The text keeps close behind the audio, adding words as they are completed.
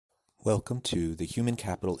Welcome to the Human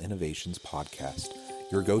Capital Innovations Podcast,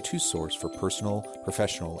 your go-to source for personal,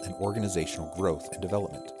 professional, and organizational growth and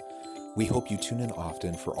development. We hope you tune in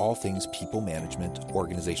often for all things people management,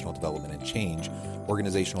 organizational development and change,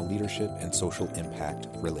 organizational leadership, and social impact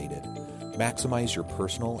related. Maximize your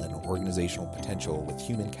personal and organizational potential with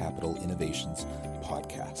Human Capital Innovations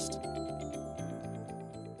Podcast.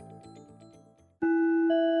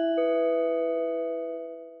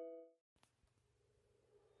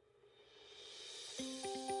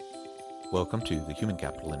 Welcome to the Human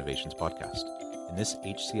Capital Innovations Podcast. In this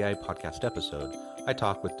HCI podcast episode, I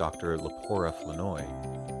talk with Dr. Lepora Flournoy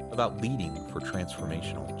about leading for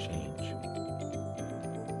transformational change.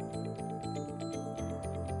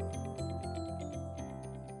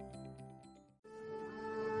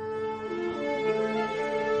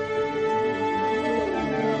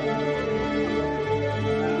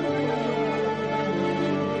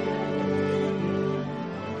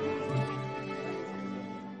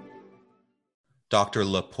 Dr.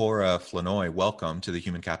 Lepora Flournoy, welcome to the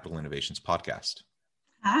Human Capital Innovations Podcast.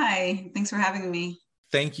 Hi, thanks for having me.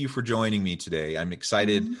 Thank you for joining me today. I'm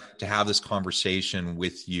excited to have this conversation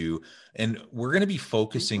with you. And we're going to be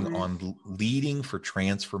focusing on leading for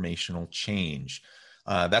transformational change.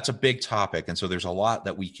 That's a big topic. And so there's a lot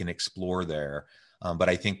that we can explore there. But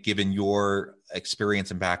I think given your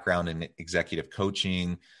experience and background in executive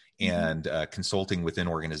coaching and consulting within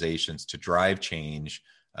organizations to drive change,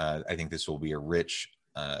 I think this will be a rich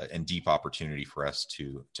and deep opportunity for us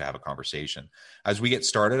to have a conversation. As we get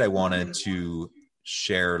started, I wanted to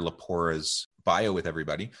share Lepora's bio with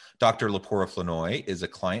everybody. Dr. Lepora Flournoy is a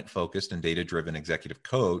client-focused and data-driven executive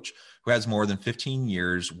coach who has more than 15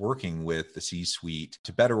 years working with the C-suite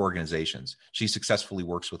to better organizations. She successfully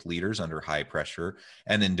works with leaders under high pressure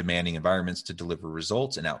and in demanding environments to deliver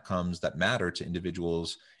results and outcomes that matter to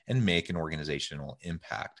individuals and make an organizational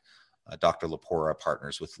impact. Dr. Lepora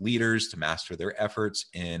partners with leaders to master their efforts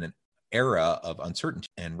in an era of uncertainty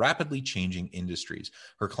and rapidly changing industries.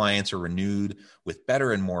 Her clients are renewed with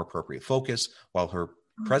better and more appropriate focus, while her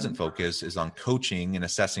present focus is on coaching and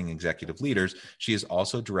assessing executive leaders. She has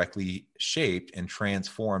also directly shaped and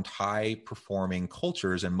transformed high-performing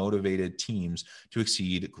cultures and motivated teams to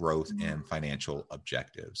exceed growth and financial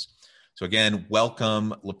objectives. So again,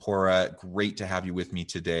 welcome, Lepora. Great to have you with me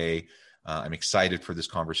today. I'm excited for this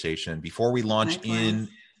conversation. Before we launch into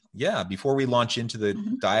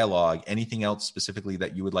the dialogue, anything else specifically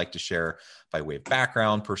that you would like to share by way of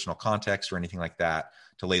background, personal context, or anything like that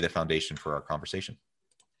to lay the foundation for our conversation?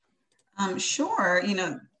 Sure.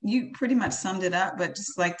 You pretty much summed it up, but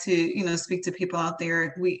just like to, speak to people out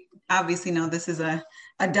there. We obviously know this is a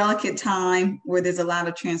delicate time where there's a lot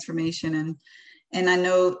of transformation and I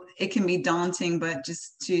know it can be daunting, but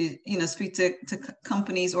just to, speak to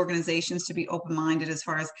companies, organizations to be open-minded as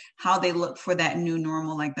far as how they look for that new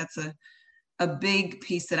normal. Like that's a big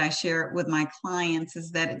piece that I share with my clients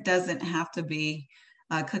is that it doesn't have to be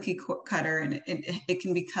a cookie cutter and it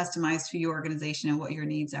can be customized for your organization and what your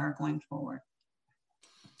needs are going forward.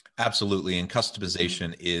 Absolutely. And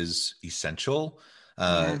customization is essential.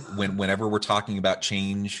 Whenever we're talking about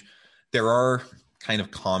change, there are kind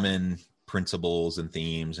of common principles and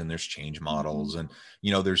themes, and there's change models. And,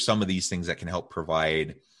 there's some of these things that can help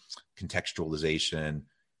provide contextualization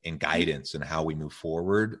and guidance in how we move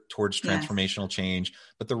forward towards transformational change.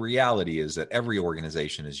 But the reality is that every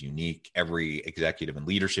organization is unique. Every executive and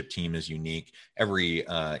leadership team is unique. Every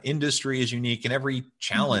industry is unique, and every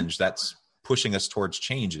challenge that's pushing us towards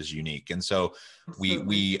change is unique. And so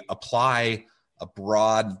we apply a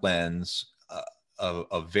broad lens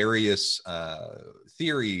of various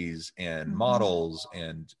theories and models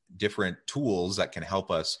and different tools that can help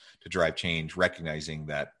us to drive change, recognizing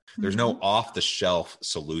that there's no off-the-shelf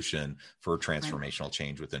solution for transformational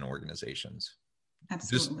change within organizations.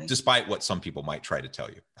 Absolutely. Despite what some people might try to tell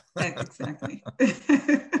you. Exactly.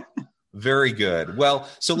 Very good. Well,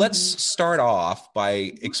 so let's start off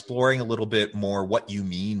by exploring a little bit more what you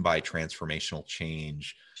mean by transformational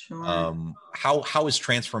change. Sure. How is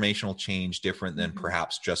transformational change different than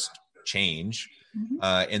perhaps just change?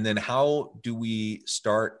 And then how do we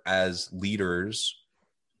start as leaders,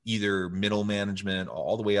 either middle management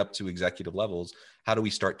all the way up to executive levels? How do we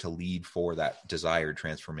start to lead for that desired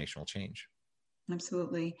transformational change?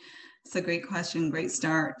 Absolutely. It's a great question. Great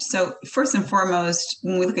start. So first and foremost,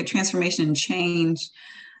 when we look at transformation and change,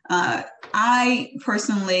 I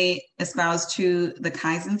personally espouse to the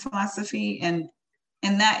Kaizen philosophy, and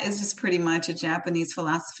that is just pretty much a Japanese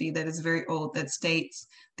philosophy that is very old that states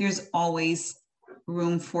there's always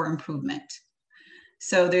room for improvement.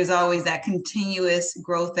 So there's always that continuous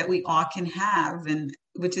growth that we all can have. And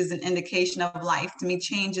which is an indication of life. To me,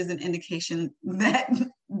 change is an indication that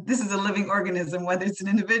this is a living organism, whether it's an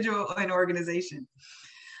individual or an organization.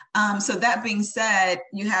 So that being said,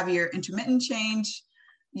 you have your intermittent change,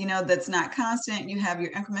 that's not constant. You have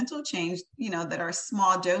your incremental change, that are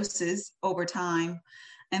small doses over time.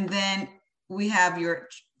 And then we have your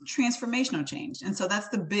transformational change. And so that's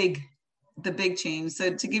the big change.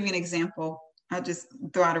 So to give you an example, I'll just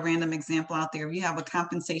throw out a random example out there. If you have a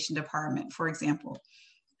compensation department, for example,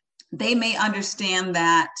 they may understand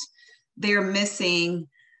that they're missing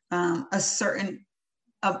a certain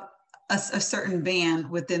band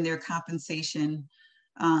within their compensation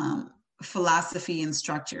philosophy and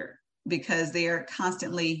structure, because they are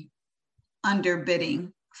constantly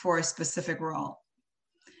underbidding for a specific role.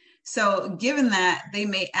 So given that, they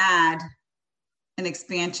may add an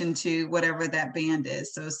expansion to whatever that band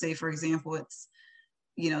is. So say, for example, it's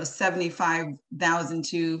 75,000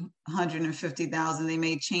 to 150,000. They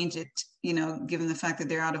may change it, given the fact that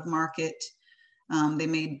they're out of market. They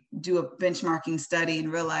may do a benchmarking study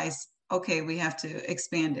and realize, okay, we have to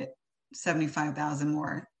expand it 75,000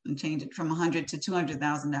 more and change it from 100 to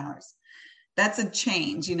 $200,000. That's a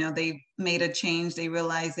change. They made a change. They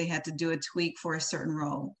realized they had to do a tweak for a certain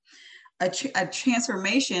role. A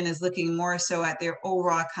transformation is looking more so at their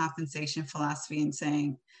overall compensation philosophy and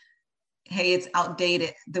saying, hey, it's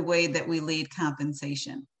outdated the way that we lead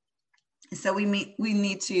compensation. So we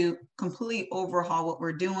need to completely overhaul what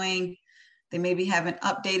we're doing. They maybe haven't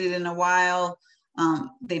updated in a while.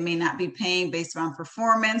 They may not be paying based on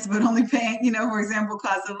performance, but only paying, for example,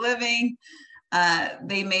 cost of living.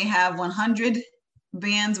 They may have 100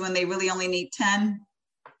 bands when they really only need 10.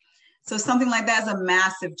 So something like that is a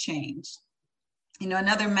massive change.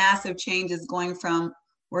 Another massive change is going from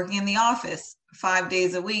working in the office 5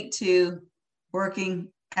 days a week to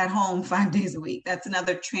working at home 5 days a week. That's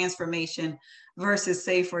another transformation versus,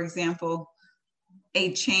 say, for example,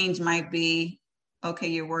 a change might be, okay,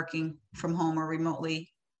 you're working from home or remotely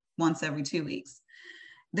once every 2 weeks.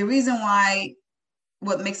 The reason why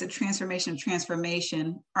what makes a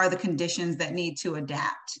transformation are the conditions that need to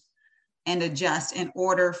adapt and adjust in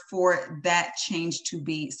order for that change to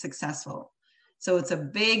be successful. So it's a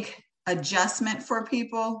big adjustment for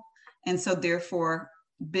people. And so therefore,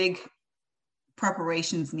 big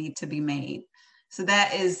preparations need to be made. So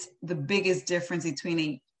that is the biggest difference between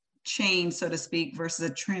a change, so to speak, versus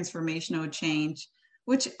a transformational change,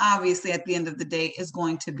 which obviously at the end of the day is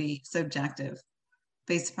going to be subjective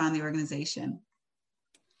based upon the organization.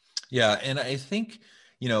 Yeah. And I think,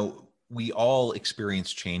 we all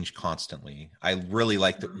experience change constantly. I really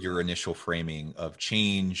like your initial framing of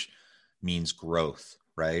change means growth,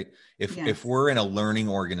 right? If we're in a learning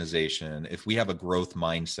organization, if we have a growth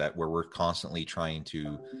mindset where we're constantly trying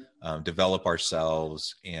to develop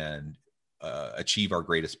ourselves and achieve our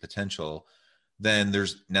greatest potential, then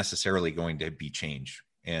there's necessarily going to be change,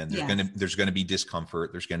 and there's going to be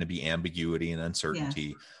discomfort. There's going to be ambiguity and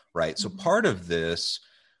uncertainty, right? So part of this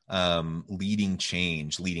leading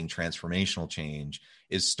transformational change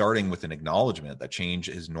is starting with an acknowledgement that change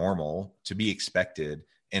is normal, to be expected,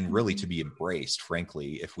 and really to be embraced,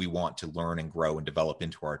 frankly, if we want to learn and grow and develop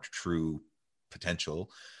into our true potential.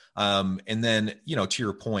 And then, to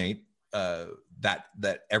your point,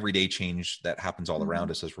 that everyday change that happens all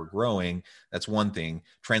around us as we're growing, that's one thing.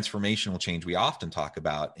 Transformational change we often talk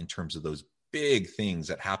about in terms of those big things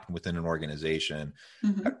that happen within an organization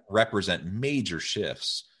that represent major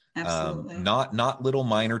shifts. Not little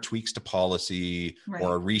minor tweaks to policy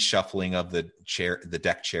or a reshuffling of the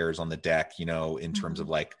deck chairs on the deck, in terms of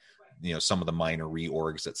like, some of the minor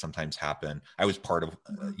reorgs that sometimes happen. I was part of,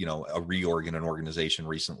 a reorg in an organization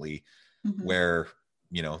recently where,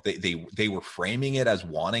 they were framing it as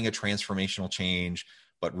wanting a transformational change,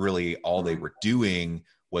 but really all they were doing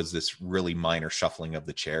was this really minor shuffling of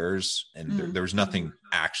the chairs, and there was nothing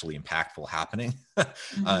actually impactful happening.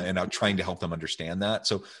 And I'm trying to help them understand that.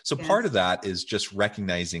 So part of that is just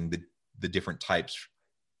recognizing the different types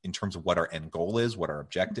in terms of what our end goal is, what our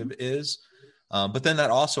objective is. But then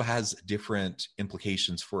that also has different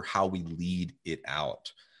implications for how we lead it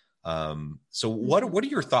out. So what are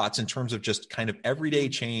your thoughts in terms of just kind of everyday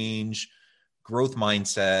change, growth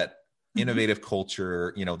mindset, innovative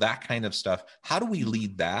culture, that kind of stuff? How do we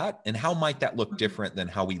lead that? And how might that look different than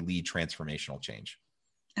how we lead transformational change?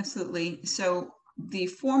 Absolutely. So the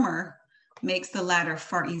former makes the latter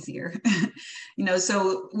far easier.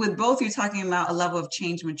 So with both, you're talking about a level of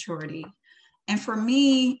change maturity. And for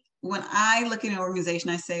me, when I look at an organization,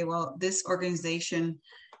 I say, well, this organization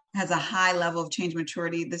has a high level of change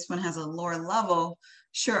maturity. This one has a lower level.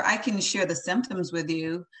 Sure, I can share the symptoms with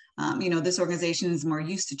you. This organization is more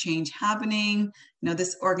used to change happening.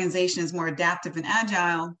 This organization is more adaptive and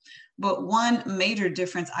agile. But one major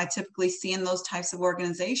difference I typically see in those types of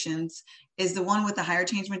organizations is the one with the higher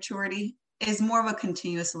change maturity is more of a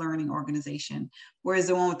continuous learning organization, whereas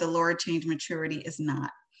the one with the lower change maturity is not.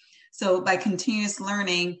 So by continuous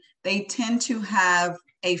learning, they tend to have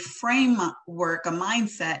a framework, a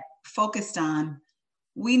mindset focused on,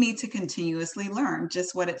 we need to continuously learn,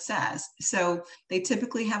 just what it says. So they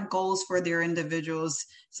typically have goals for their individuals.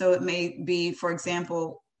 So it may be, for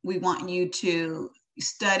example, we want you to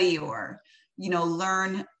study or,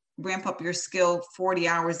 learn, ramp up your skill 40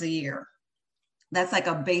 hours a year. That's like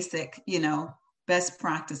a basic, best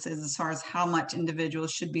practices as far as how much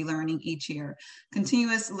individuals should be learning each year.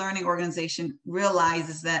 Continuous learning organization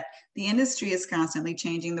realizes that the industry is constantly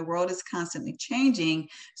changing, the world is constantly changing.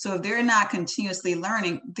 So if they're not continuously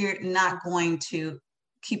learning, they're not going to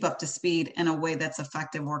keep up to speed in a way that's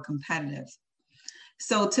effective or competitive.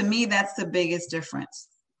 So to me, that's the biggest difference.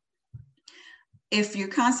 If you're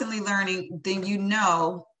constantly learning, then you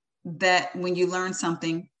know that when you learn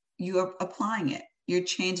something, you are applying it. You're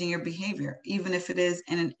changing your behavior, even if it is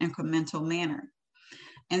in an incremental manner.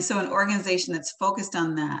 And so an organization that's focused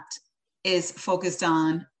on that is focused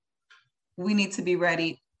on, we need to be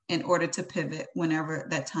ready in order to pivot whenever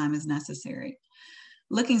that time is necessary.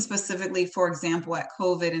 Looking specifically, for example, at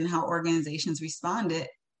COVID and how organizations responded,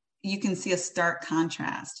 you can see a stark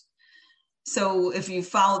contrast. So if you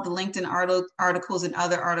follow the LinkedIn articles and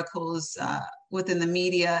other articles within the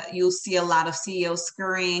media, you'll see a lot of CEOs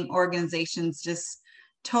scurrying, organizations just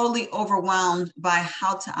totally overwhelmed by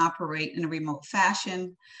how to operate in a remote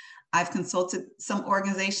fashion. I've consulted some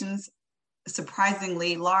organizations,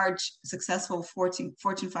 surprisingly large, successful Fortune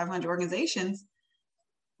 500 organizations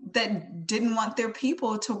that didn't want their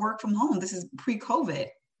people to work from home. This is pre-COVID.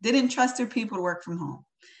 They didn't trust their people to work from home.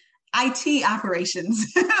 IT operations,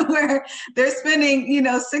 where they're spending,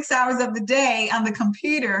 6 hours of the day on the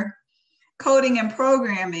computer coding and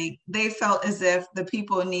programming. They felt as if the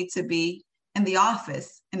people need to be in the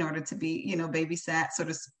office in order to be, babysat, so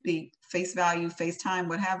to speak, face value, FaceTime,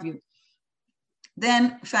 what have you.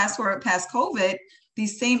 Then fast forward past COVID,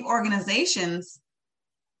 these same organizations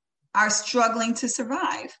are struggling to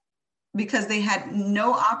survive because they had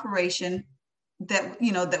no operation that,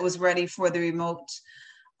 that was ready for the remote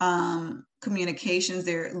communications.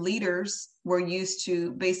 Their leaders were used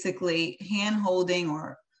to basically hand-holding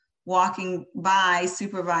or walking by,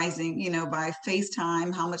 supervising, by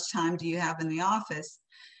FaceTime, how much time do you have in the office?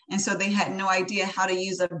 And so they had no idea how to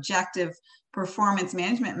use objective performance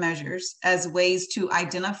management measures as ways to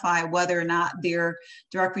identify whether or not their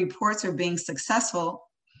direct reports are being successful.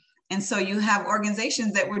 And so you have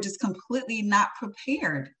organizations that were just completely not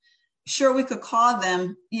prepared. Sure, we could call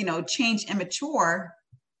them, change immature,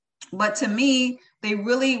 but to me, they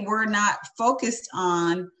really were not focused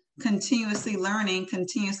on continuously learning,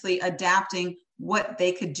 continuously adapting what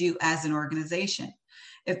they could do as an organization.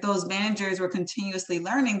 If those managers were continuously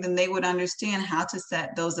learning, then they would understand how to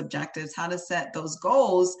set those objectives, how to set those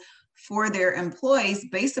goals for their employees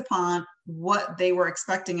based upon what they were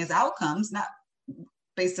expecting as outcomes, not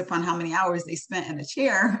based upon how many hours they spent in a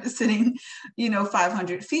chair sitting,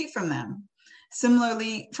 500 feet from them.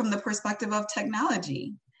 Similarly, from the perspective of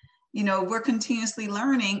technology, we're continuously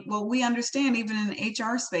learning. Well, we understand even in the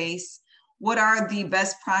HR space, what are the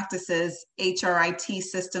best practices, HRIT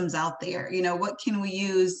systems out there? What can we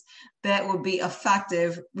use that would be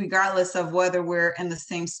effective regardless of whether we're in the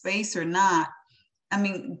same space or not? I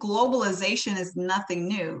mean, globalization is nothing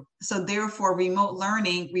new. So therefore, remote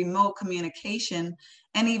learning, remote communication,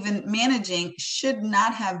 and even managing should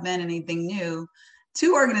not have been anything new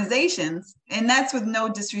to organizations. And that's with no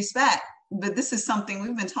disrespect, but this is something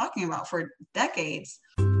we've been talking about for decades.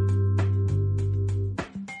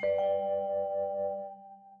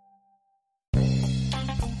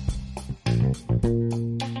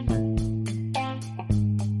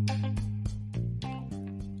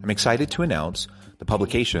 I'm excited to announce the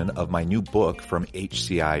publication of my new book from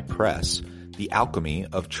HCI Press, The Alchemy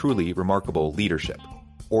of Truly Remarkable Leadership: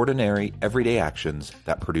 Ordinary, Everyday Actions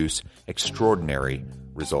that Produce Extraordinary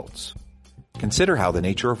Results. Consider how the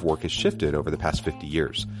nature of work has shifted over the past 50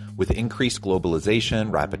 years. With increased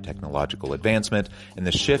globalization, rapid technological advancement, and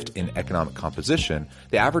the shift in economic composition,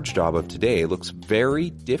 the average job of today looks very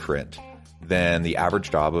different than the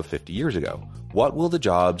average job of 50 years ago. What will the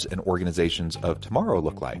jobs and organizations of tomorrow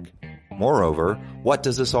look like? Moreover, what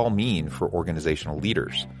does this all mean for organizational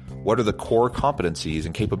leaders? What are the core competencies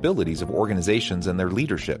and capabilities of organizations and their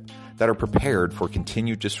leadership that are prepared for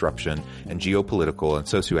continued disruption and geopolitical and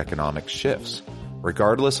socioeconomic shifts?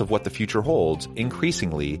 Regardless of what the future holds,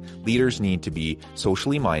 increasingly, leaders need to be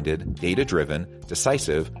socially minded, data-driven,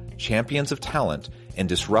 decisive, champions of talent, and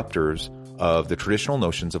disruptors of the traditional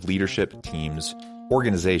notions of leadership, teams,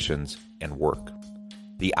 organizations, and work.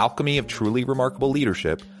 The Alchemy of Truly Remarkable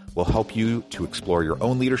Leadership will help you to explore your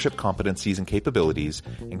own leadership competencies and capabilities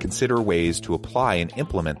and consider ways to apply and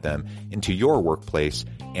implement them into your workplace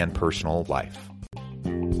and personal life.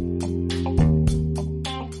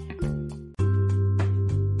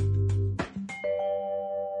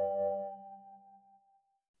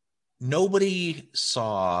 Nobody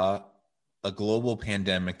saw a global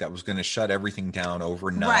pandemic that was going to shut everything down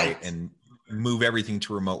overnight and move everything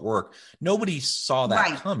to remote work. Nobody saw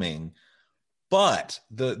that coming, but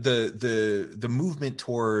the movement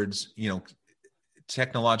towards,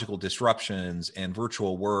 technological disruptions and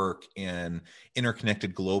virtual work and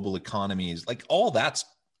interconnected global economies, like all that's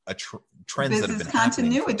a trends that have been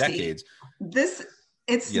happening for decades.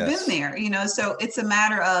 It's been there, so it's a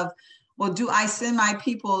matter of, well, do I send my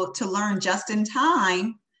people to learn just in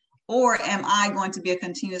time, or am I going to be a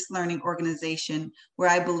continuous learning organization where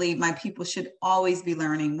I believe my people should always be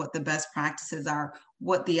learning what the best practices are,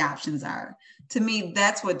 what the options are? To me,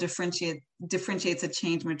 that's what differentiates a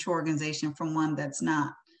change mature organization from one that's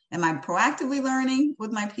not. Am I proactively learning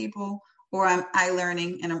with my people, or am I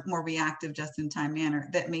learning in a more reactive, just-in-time manner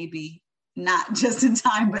that may be not just in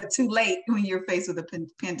time, but too late when you're faced with a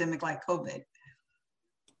pandemic like COVID?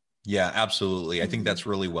 Yeah, absolutely. I think that's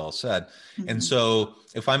really well said. And so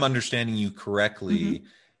if I'm understanding you correctly,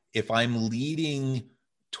 if I'm leading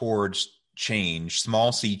towards change,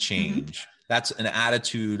 small C change, that's an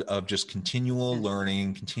attitude of just continual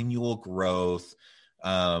learning, continual growth,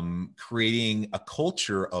 creating a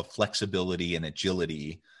culture of flexibility and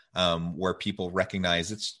agility, where people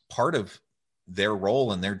recognize it's part of their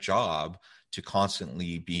role and their job to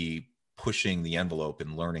constantly be pushing the envelope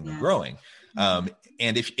and learning and growing.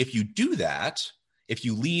 And if you do that, if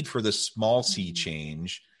you lead for the small C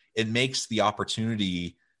change, it makes the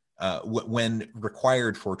opportunity when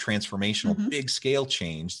required for transformational big scale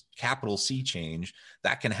change, capital C change,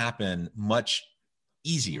 that can happen much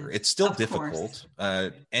easier. It's still difficult.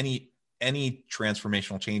 Any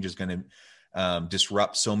transformational change is going to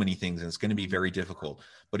disrupt so many things, and it's going to be very difficult.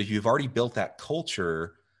 But if you've already built that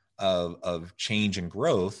culture of change and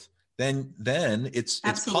growth, then it's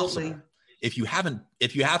possible. If you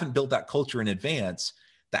haven't built that culture in advance,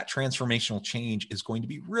 that transformational change is going to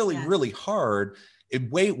be really hard,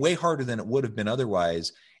 way harder than it would have been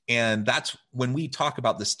otherwise. And that's when we talk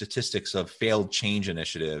about the statistics of failed change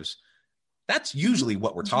initiatives, that's usually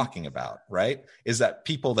what we're talking about, right? Is that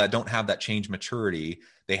people that don't have that change maturity,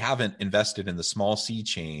 they haven't invested in the small C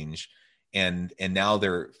change, and now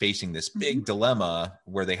they're facing this big dilemma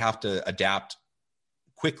where they have to adapt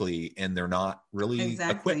quickly, and they're not really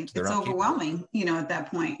equipped. It's overwhelming, at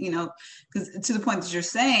that point, because to the point that you're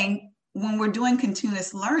saying, when we're doing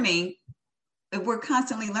continuous learning, if we're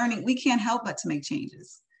constantly learning, we can't help but to make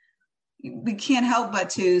changes. We can't help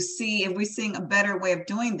but to see if we're seeing a better way of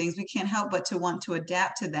doing things. We can't help but to want to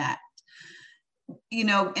adapt to that,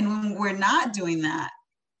 and when we're not doing that,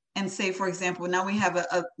 and say, for example, now we have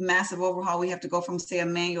a massive overhaul, we have to go from, say, a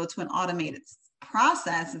manual to an automated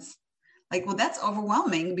process. It's like, well, that's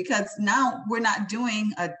overwhelming, because now we're not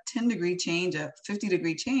doing a 10-degree change, a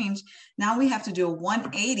 50-degree change. Now we have to do a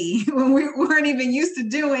 180 when we weren't even used to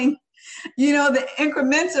doing, the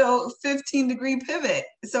incremental 15-degree pivot.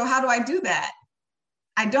 So how do I do that?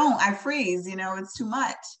 I freeze, it's too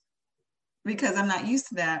much because I'm not used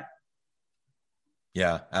to that.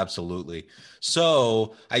 Yeah, absolutely.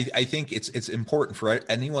 So I think it's important for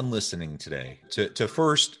anyone listening today to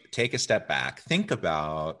first take a step back, think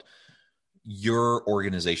about your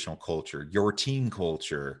organizational culture, your team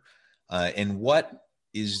culture, and what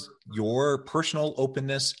is your personal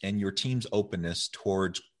openness and your team's openness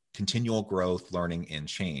towards continual growth, learning, and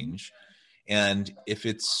change. And if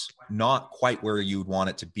it's not quite where you'd want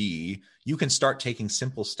it to be, you can start taking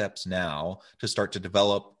simple steps now to start to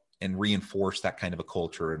develop and reinforce that kind of a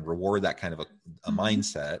culture and reward that kind of a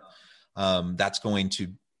mindset. That's going to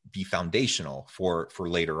be foundational for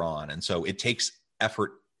later on. And so it takes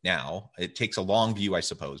effort now. It takes a long view, I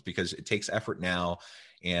suppose, because it takes effort now,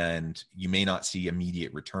 and you may not see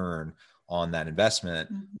immediate return on that investment,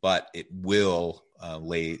 but it will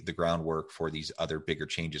lay the groundwork for these other bigger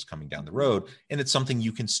changes coming down the road. And it's something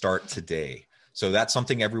you can start today. So that's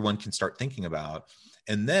something everyone can start thinking about.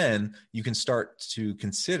 And then you can start to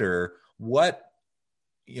consider what,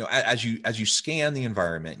 as you scan the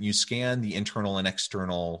environment, you scan the internal and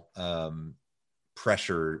external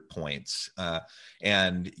pressure points,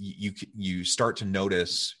 and you start to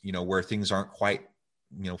notice, where things aren't quite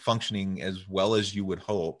functioning as well as you would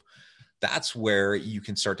hope, that's where you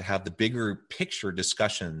can start to have the bigger picture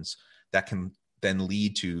discussions that can then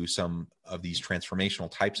lead to some of these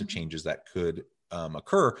transformational types of changes that could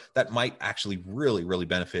occur that might actually really, really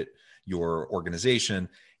benefit your organization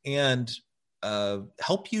and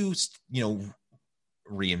help you,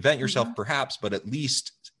 reinvent yourself perhaps, but at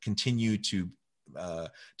least continue to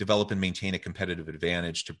develop and maintain a competitive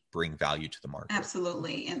advantage to bring value to the market.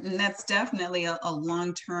 Absolutely. And that's definitely a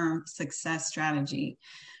long-term success strategy.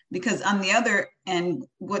 Because on the other end,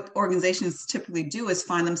 what organizations typically do is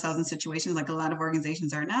find themselves in situations like a lot of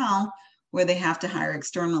organizations are now, where they have to hire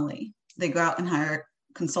externally. They go out and hire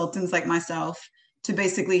consultants like myself to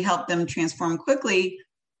basically help them transform quickly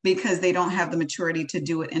because they don't have the maturity to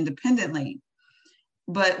do it independently.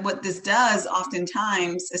 But what this does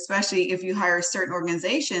oftentimes, especially if you hire certain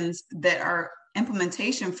organizations that are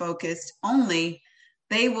implementation focused only,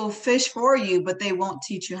 they will fish for you, but they won't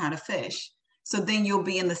teach you how to fish. So then you'll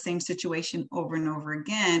be in the same situation over and over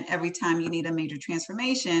again. Every time you need a major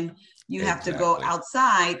transformation, you have to go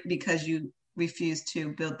outside because you refuse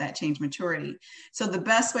to build that change maturity. So the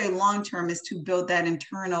best way long-term is to build that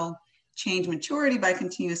internal change maturity by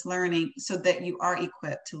continuous learning so that you are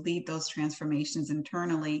equipped to lead those transformations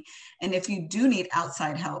internally. And if you do need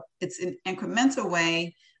outside help, it's an incremental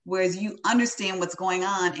way, whereas you understand what's going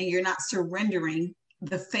on and you're not surrendering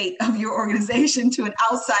the fate of your organization to an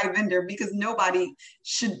outside vendor, because nobody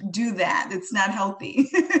should do that. It's not healthy.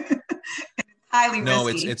 It's highly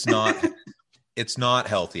risky. No, it's not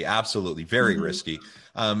healthy. Absolutely. Very risky.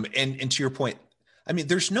 And to your point, I mean,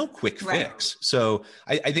 there's no quick fix. So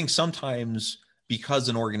I think sometimes because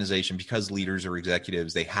an organization, because leaders or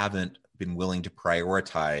executives, they haven't been willing to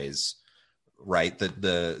prioritize,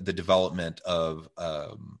 the development of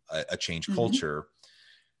a change culture.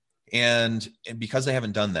 And because they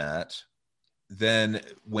haven't done that, then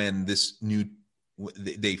when this new,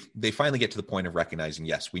 they finally get to the point of recognizing,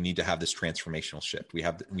 yes, we need to have this transformational shift. We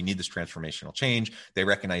need this transformational change. They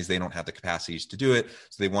recognize they don't have the capacities to do it.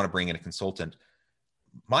 So they want to bring in a consultant.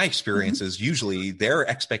 My experience is usually their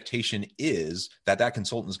expectation is that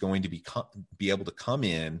consultant is going to be able to come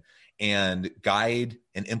in and guide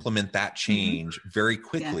and implement that change very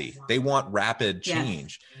quickly. Yes. They want rapid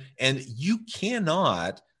change. Yes. And you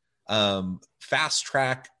cannot fast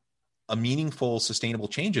track a meaningful, sustainable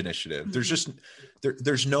change initiative. There's just,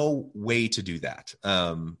 there's no way to do that.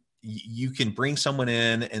 You can bring someone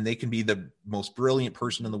in and they can be the most brilliant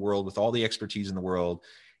person in the world with all the expertise in the world,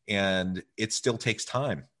 and it still takes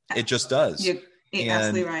time. It just does. You're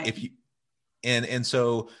absolutely right. If you, and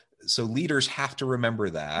so leaders have to remember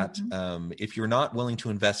that if you're not willing to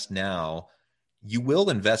invest now, you will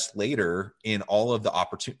invest later in all of the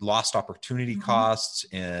lost opportunity costs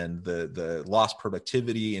and the lost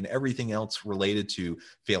productivity and everything else related to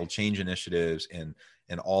failed change initiatives and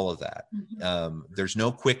all of that. There's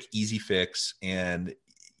no quick, easy fix, and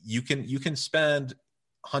you can spend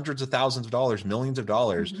hundreds of thousands of dollars, millions of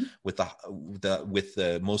dollars with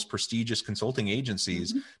the most prestigious consulting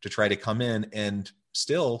agencies to try to come in, and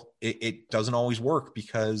still it doesn't always work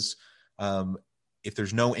because if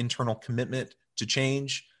there's no internal commitment to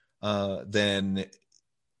change, then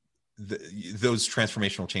those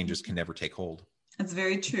transformational changes can never take hold. That's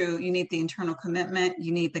very true. You need the internal commitment.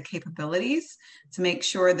 You need the capabilities to make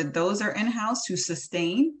sure that those are in-house to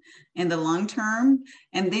sustain in the long term.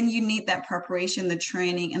 And then you need that preparation, the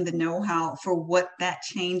training, and the know-how for what that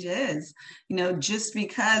change is. Just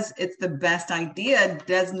because it's the best idea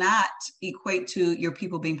does not equate to your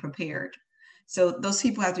people being prepared. So those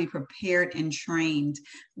people have to be prepared and trained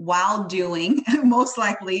while doing most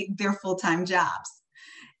likely their full-time jobs.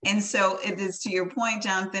 And so it is, to your point,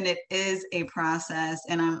 Jonathan, it is a process.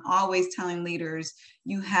 And I'm always telling leaders,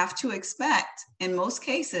 you have to expect, in most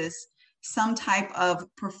cases, some type of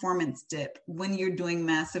performance dip when you're doing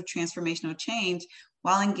massive transformational change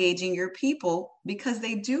while engaging your people, because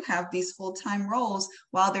they do have these full-time roles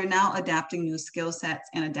while they're now adapting new skill sets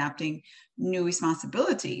and adapting new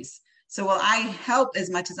responsibilities. So while I help as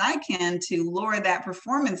much as I can to lower that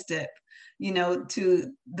performance dip,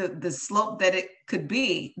 to the slope that it could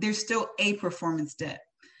be, there's still a performance dip.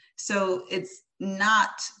 So it's not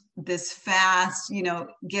this fast,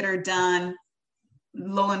 get her done,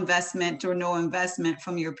 low investment or no investment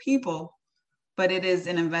from your people, but it is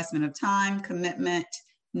an investment of time, commitment,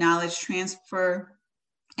 knowledge transfer,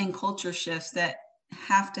 and culture shifts that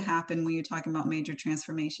have to happen when you're talking about major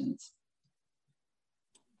transformations.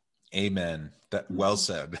 Amen. Well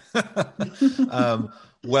said.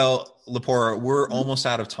 Well, Lepora, we're almost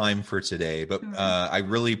out of time for today, but I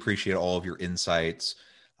really appreciate all of your insights.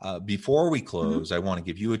 Before we close, I want to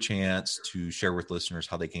give you a chance to share with listeners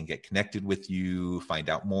how they can get connected with you, find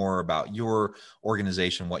out more about your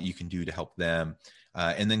organization, what you can do to help them,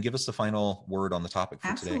 and then give us the final word on the topic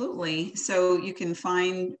for today. Absolutely. So you can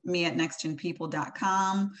find me at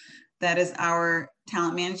nextgenpeople.com. That is our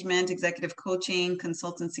talent management, executive coaching,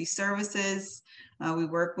 consultancy services. We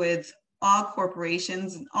work with all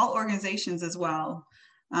corporations, all organizations as well.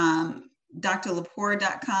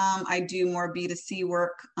 drlepora.com. I do more B2C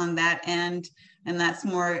work on that end, and that's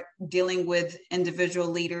more dealing with individual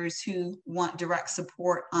leaders who want direct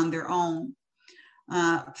support on their own.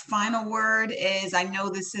 Final word is, I know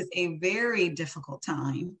this is a very difficult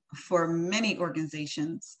time for many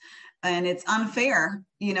organizations, and it's unfair,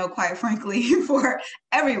 quite frankly, for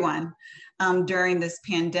everyone during this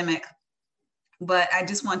pandemic. But I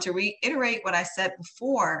just want to reiterate what I said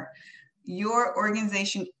before. Your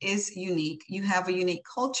organization is unique. You have a unique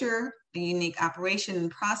culture, a unique operation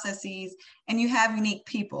and processes, and you have unique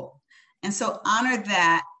people. And so honor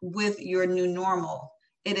that with your new normal.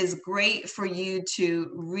 It is great for you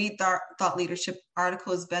to read thought leadership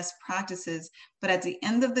articles, best practices, but at the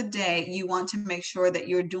end of the day, you want to make sure that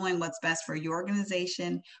you're doing what's best for your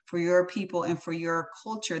organization, for your people, and for your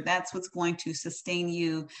culture. That's what's going to sustain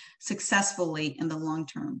you successfully in the long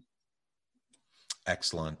term.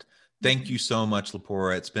 Excellent. Thank you so much,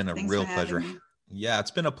 Lepora. It's been a real pleasure. Yeah,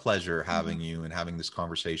 it's been a pleasure having you and having this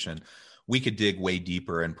conversation. We could dig way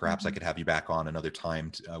deeper, and perhaps I could have you back on another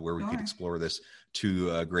time where we could explore this to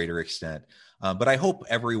a greater extent. But I hope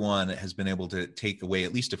everyone has been able to take away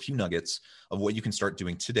at least a few nuggets of what you can start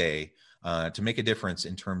doing today to make a difference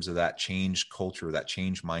in terms of that change culture, that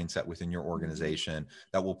change mindset within your organization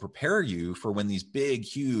that will prepare you for when these big,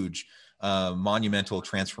 huge, monumental,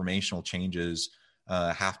 transformational changes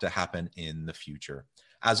have to happen in the future.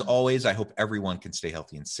 As always, I hope everyone can stay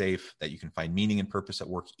healthy and safe, that you can find meaning and purpose at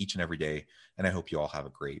work each and every day. And I hope you all have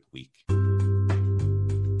a great week.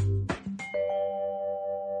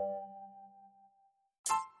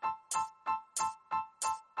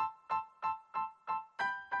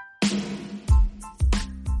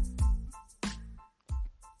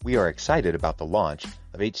 We are excited about the launch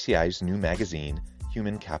of HCI's new magazine,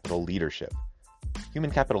 Human Capital Leadership.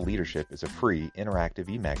 Human Capital Leadership is a free, interactive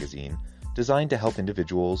e-magazine designed to help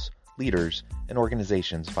individuals, leaders, and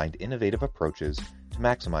organizations find innovative approaches to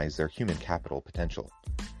maximize their human capital potential.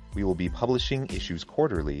 We will be publishing issues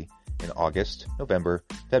quarterly in August, November,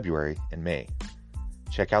 February, and May.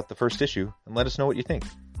 Check out the first issue and let us know what you think.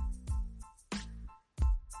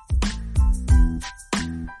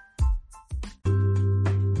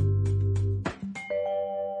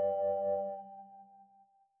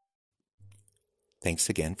 Thanks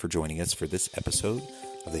again for joining us for this episode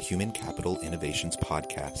of the Human Capital Innovations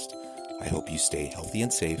Podcast. I hope you stay healthy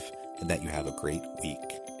and safe and that you have a great week.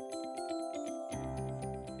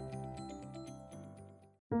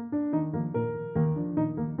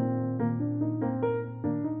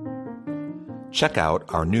 Check out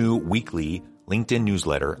our new weekly LinkedIn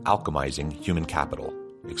newsletter, Alchemizing Human Capital,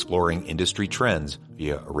 exploring industry trends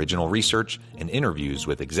via original research and interviews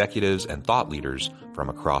with executives and thought leaders from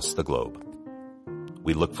across the globe.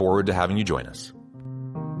 We look forward to having you join us.